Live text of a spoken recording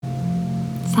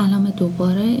سلام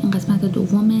دوباره. این قسمت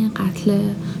دوم قتل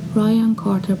رایان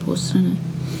کارتر پوسترنه.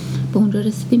 به اونجا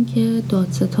رسیدیم که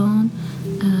دادستان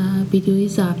ویدیویی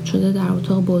ضبط شده در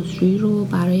اتاق بازجویی رو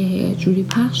برای هیئت جوری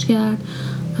پخش کرد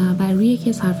و روی یکی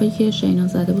از حرفایی که شینا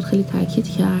زده بود خیلی تاکید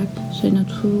کرد. شینا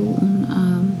تو اون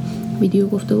ویدیو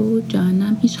گفته بود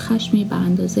جهنم هیچ خشمی به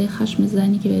اندازه خشم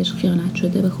زنی که بهش خیانت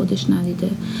شده به خودش ندیده.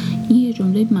 این یه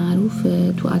جمله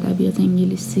معروفه تو ادبیات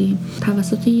انگلیسی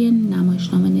توسط یه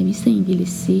نمایشنامه نویس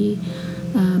انگلیسی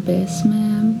به اسم،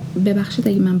 ببخشید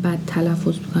اگه من بد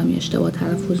تلفظ میکنم یا اشتباه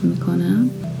تلفظ میکنم،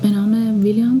 به نام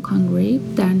ویلیام کانگریو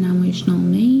در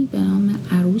نمایشنامه‌ای به نام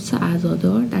عروس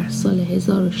عزادار در سال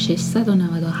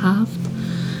 1697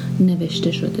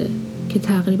 نوشته شده که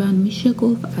تقریبا میشه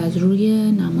گفت از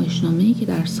روی نمایشنامه‌ای که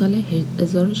در سال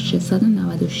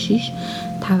 1696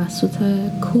 توسط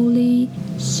کولی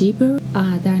سیبر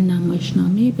در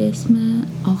نمایشنامه‌ای به اسم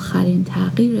آخرین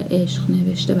تغییر عشق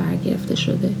نوشته برگرفته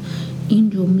شده. این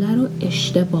جمله رو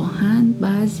اشتباهاً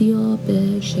بعضیا به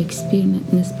شکسپیر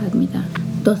نسبت میدن.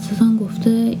 دادستان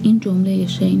گفته این جمله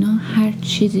شینا هر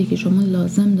چیزی که شما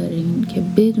لازم دارین که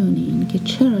بدونین که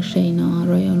چرا شینا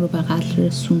رایان رو به قتل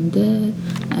رسونده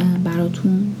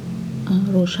براتون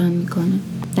روشن میکنه.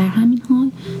 در همین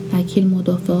حال وکیل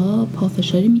مدافعا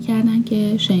پافشاری میکردن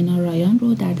که شینا رایان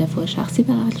رو در دفاع شخصی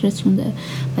به قتل رسونده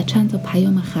و چند تا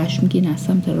پیام خشمگین از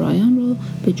سمت رایان رو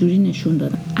به جوری نشون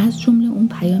دادن. از جمله اون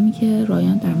پیامی که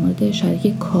رایان در مورد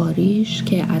شریک کاریش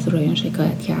که از رایان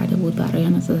شکایت کرده بود و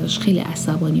رایان ازش خیلی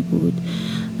عصبانی بود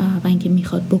و اینکه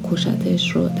میخواد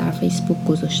بکشتش رو در فیسبوک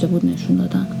گذاشته بود نشون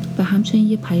دادن. و همچنین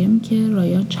یه پیامی که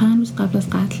رایان چند روز قبل از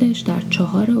قتلش در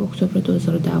 4 اکتبر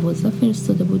 2012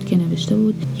 فرستاده بود که نوشته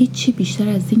بود هیچی بیشتر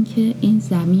از این که این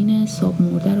زمین ساب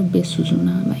مرده رو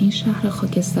بسوزونم و این شهر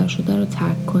خاکستر شده رو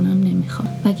ترک کنم نمیخوام.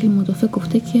 وکیل مدافع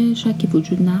گفته که شکی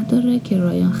وجود نداره که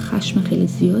رایان خشم خیلی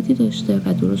زیادی داشته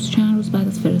و درست چند روز بعد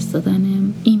از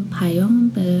فرستادن این پیام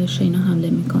به شینا حمله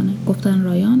میکنه. گفتن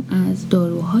رایان از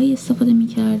داروهایی استفاده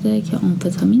میکرده که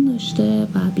آمفتامین داشته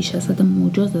و بیش از حد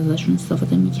مجاز ازشون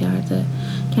استفاده میکرده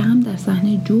که هم در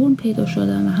صحنه جرم پیدا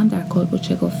شدن و هم در کالبد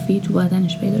شکافی تو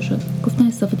بدنش پیدا شد. گفتن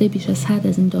استفاده بیش از حد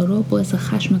از این دارو باعث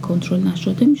خشم کنترل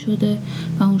نشده میشده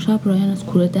و اون شب رایان از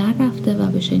کوره در رفته و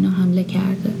به شینا حمله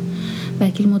کرده.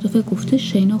 وکیل مدافع گفته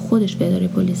شینا خودش به اداره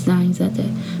پلیس زنگ زده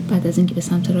بعد از اینکه به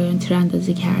سمت رایان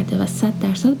تیراندازی کرده و 100%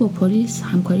 با پلیس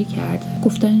همکاری کرده.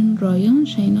 گفتن رایان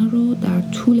شینا رو در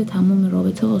طول تمام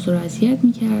رابطه آزار و اذیت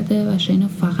می‌کرده و شینا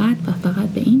فقط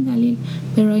به این دلیل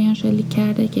به رایان شلیک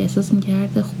کرده که احساس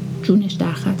می‌کرده جونش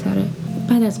در خطره.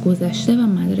 بعد از گذشته و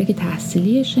مدارک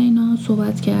تحصیلی شینا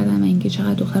صحبت کردن و اینکه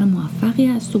چقدر دختر موفقی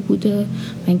هست و بوده و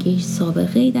اینکه هیچ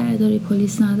سابقه‌ای در اداره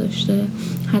پلیس نداشته،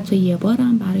 حتی یه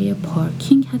بارم برای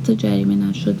پارکینگ حتی جریمه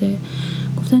نشده.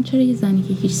 گفتن چرا یه زنی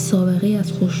که هیچ سابقه‌ای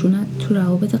از خشونت تو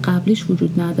روابط قبلیش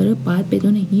وجود نداره باید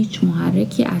بدون هیچ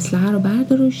محرکی اسلحه رو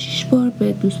برداره و 6 بار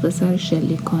به دوست پسر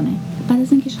شلیک کنه. بعد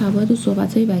از اینکه شواهد و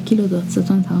صحبت‌های وکیل و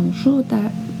دادستان تموم شد در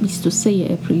 23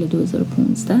 اپریل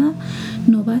 2015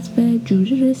 نوبت به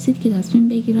جوری رسید که تصمیم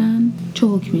بگیرن چه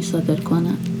حکمی صادر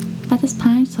کنن. بعد از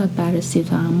 5 ساعت بررسی و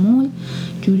تأمل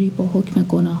جوری با حکم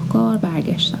گناهکار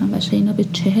برگشتن و شینا به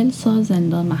 40 سال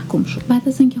زندان محکوم شد. بعد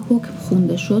از اینکه حکم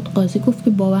خونده شد قاضی گفت که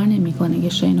باور نمی‌کنه که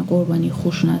شینا قربانی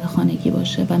خشونت خانگی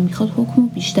باشه و میخواد حکم رو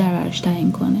بیشتر براش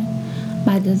تعیین کنه.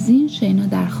 بعد از این شینا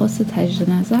درخواست تجدید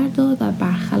نظر داد و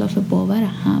برخلاف باور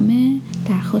همه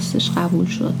درخواستش قبول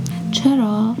شد.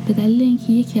 چرا؟ به دلیل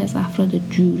اینکه یکی از افراد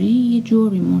جوری یه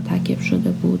جرمی مرتکب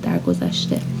شده بود در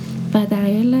گذشته و در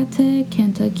ایالت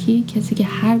کنتاکی کسی که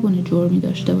هر گونه جرمی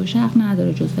داشته باشه حق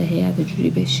نداره جزو هیئت جوری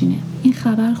بشینه. این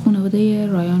خبر خانواده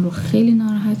رایان رو خیلی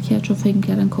ناراحت کرد چون فکر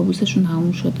می‌کردن کابوسشون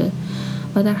تموم شده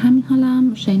و در همین حال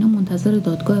هم شینا منتظر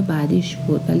دادگاه بعدیش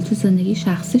بود ولی تو زندگی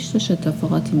شخصیش داشت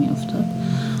اتفاقاتی میافتاد.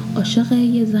 عاشق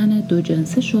یه زن دو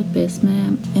جنسه شد به اسم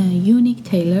یونیک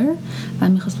تیلر و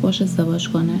میخواست باهاش ازدواج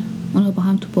کنه. اونا با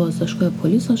هم تو بازداشتگاه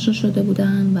پلیس آشنا شده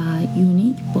بودن و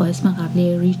یونیک با اسم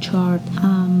قبلی ریچارد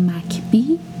مکبی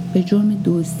به جرم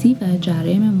دزدی و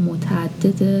جرایم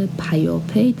متعدد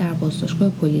پیاپی در بازداشتگاه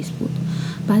پلیس بود.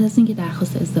 بعد از اینکه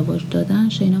درخواست ازدواج دادن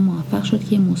شینا موفق شد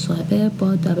که یه مصاحبه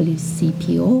با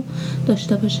WCPO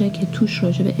داشته باشه که توش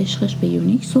راجع به عشقش به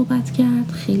یونیک صحبت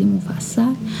کرد خیلی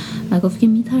مفصل و گفت که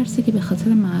میترسه که به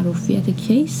خاطر معروفیت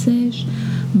کیسش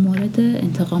مورد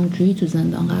انتقام جویی تو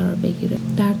زندان قرار بگیره.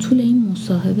 در طول این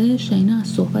مصاحبه شینا از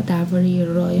صحبت درباره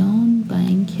رایان و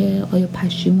اینکه آیا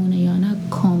پشیمونه یا نه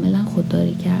کاملا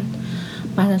خودداری کرد.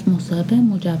 بعد از مصاحبه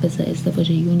مجوز ازدواج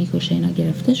یونیک و شینا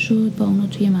گرفته شد و اونو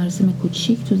توی مراسم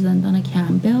کوچیک تو زندان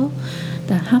کمبل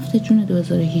در 7 جون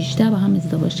 2018 با هم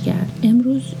ازدواج کرد.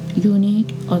 امروز یونیک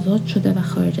آزاد شده و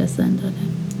خارج از زندانه.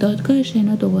 دادگاه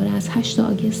شینا دوباره از 8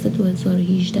 آگوست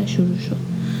 2018 شروع شد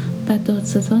و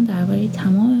دادستان درباره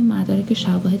تمام مدارک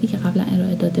شواهدی که قبلا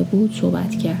ارائه داده بود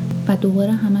صحبت کرد و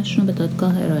دوباره همشون رو به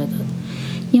دادگاه ارائه داد.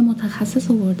 یه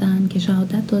متخصص آوردن که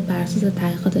شهادت داد بر اساس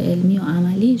تحقیقات علمی و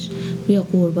عملیش روی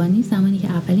قربانی زمانی که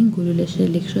اولین گلوله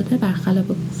شلیک شده برخلاف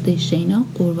گفته شینا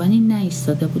قربانی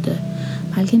نایستاده بوده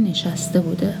بلکه نشسته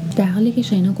بوده، در حالی که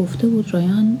شینا گفته بود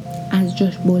رایان از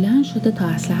جاش بلند شده تا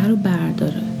اسلحه رو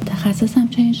برداره. متخصص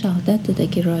همچنین شهادت داده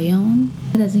که رایان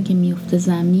بعد از اینکه میفته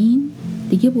زمین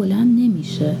دیگه بلند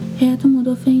نمیشه. هیئت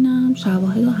مدافعین هم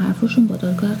شواهد و حرفشون با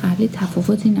دادگاه قبلی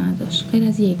تفاوتی نداشت غیر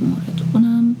از یک مورد،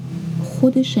 اونم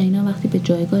خود شینا وقتی به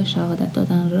جایگاه شهادت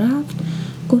دادن رفت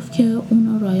گفت که اون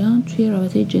و رایان توی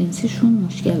رابطه جنسیشون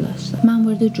مشکل داشتن. من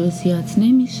وارد جزئیات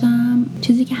نمیشم.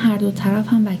 چیزی که هر دو طرف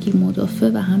هم وکیل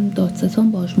مدافع و هم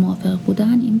دادستان باش موافق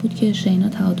بودن این بود که شینا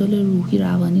تعادل روحی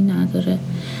روانی نداره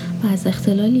و از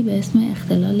اختلالی به اسم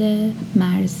اختلال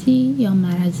مرزی یا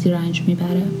مرضی رنج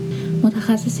میبره.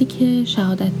 متخصصی که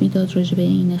شهادت میداد راجع به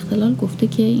این اختلال گفته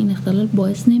که این اختلال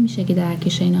باعث نمیشه که درک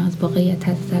شینا از واقعیت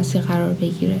تحت تاثیر قرار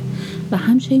بگیره و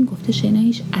همچنین گفته شینا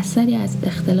هیچ اثری از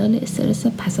اختلال استرس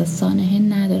پس از سانحه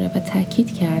نداره و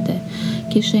تاکید کرده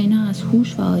که شینا از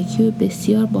هوش و آیکیو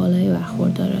بسیار بالایی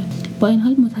برخورداره. با این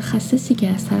حال متخصصی که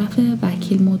از طرف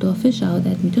وکیل مدافع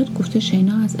شهادت میداد گفته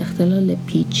شینا از اختلال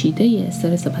پیچیده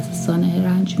استرس پس از سانحه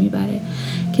رنج میبره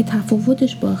که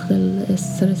تفاوتش با اختلال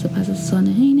استرس پس از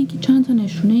سانحه اینه که چند تا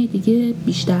نشونه دیگه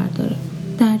بیشتر داره.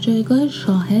 در جایگاه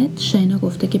شاهد شینا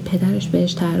گفته که پدرش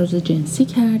بهش تعرض جنسی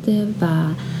کرده و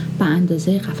به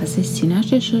اندازه قفسه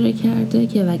سینه‌اش اشاره کرده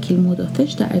که وکیل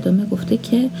مدافعش در ادامه گفته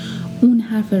که اون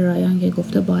حرف رایان که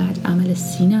گفته باید عمل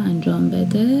سینه انجام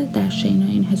بده در شینا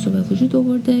این حس به وجود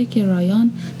آورده که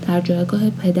رایان در جایگاه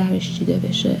پدرش دیده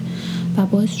بشه و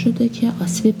باعث شده که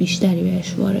آسیب بیشتری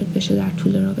بهش وارد بشه در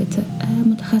طول رابطه.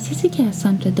 متخصصی که از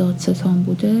سمت دادستان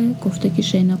بوده گفته که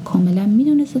شینا کاملا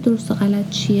میدونسته درست و غلط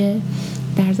چیه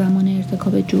در زمان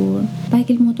ارتکاب جرم.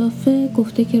 وکیل مدافع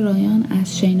گفته که رایان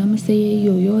از شینا مثل یه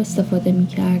یویو استفاده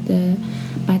میکرده،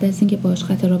 بعد از اینکه باهاش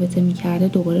قطع رابطه میکرده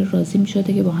دوباره راضی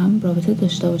میشده که با هم رابطه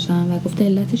داشته باشن و گفته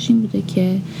علتش این بوده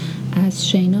که از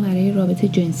شینا برای رابطه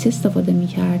جنسی استفاده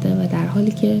میکرده و در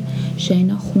حالی که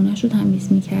شینا خونش رو تمیز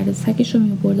میکرده، سگش رو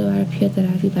میبرده برای پیاده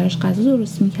روی، براش غذا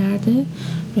درست میکرده،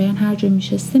 رایان هر جا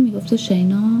میشسته میگفته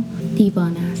شینا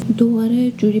دیوانه است.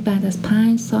 دوباره جوری بعد از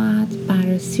 5 ساعت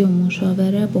بررسی و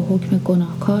مشاوره با حکم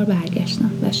گناهکار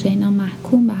برگشتن و شینا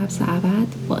محکوم به حبس ابد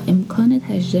با امکان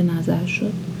تجدید نظر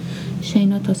شد.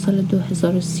 شینا تا سال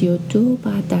 2032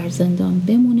 بعد در زندان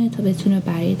بمونه تا بتونه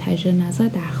برای تجدید نظر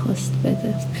درخواست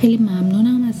بده. خیلی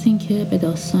ممنونم از اینکه به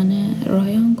داستان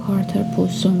رایان کارتر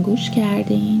پوستون گوش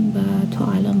کردین و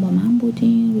تا الان با من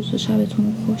بودین. روز و شبتون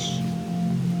خوش.